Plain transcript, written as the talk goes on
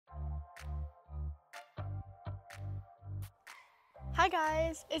Hi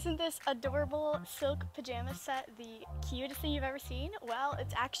guys! Isn't this adorable silk pajama set the cutest thing you've ever seen? Well,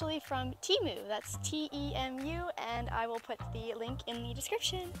 it's actually from Temu. That's T-E-M-U, and I will put the link in the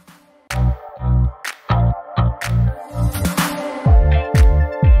description.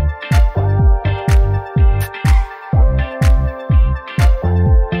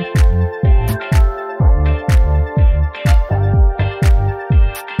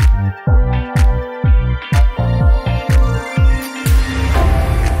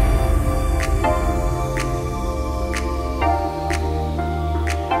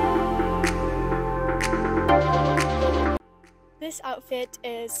 This outfit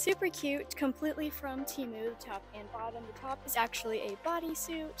is super cute, completely from Temu, the top and bottom. The top is actually a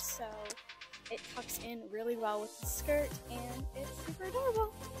bodysuit, so it tucks in really well with the skirt, and it's super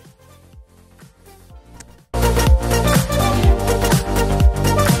adorable.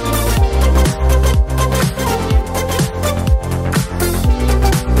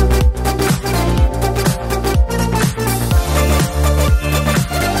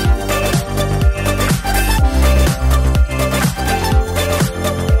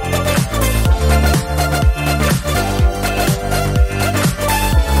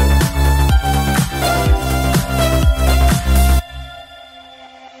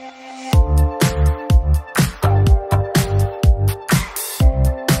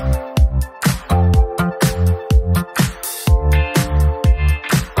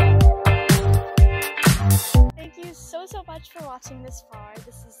 So much for watching this far.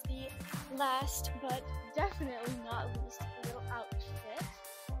 This is the last but definitely not least little outfit.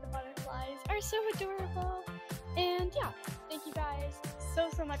 The butterflies are so adorable, and yeah, thank you guys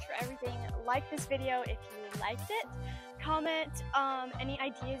so much for everything. Like this video if you liked it, comment any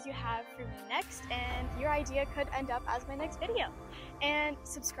ideas you have for me next, and your idea could end up as my next video, and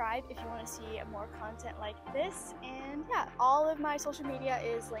subscribe if you want to see more content like this. And yeah, all of my social media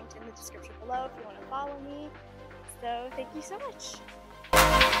is linked in the description below if you want to follow me. So thank you so much.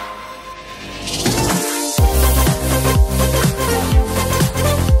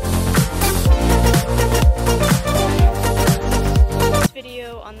 This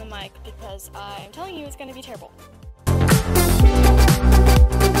video on the mic because I'm telling you it's going to be terrible.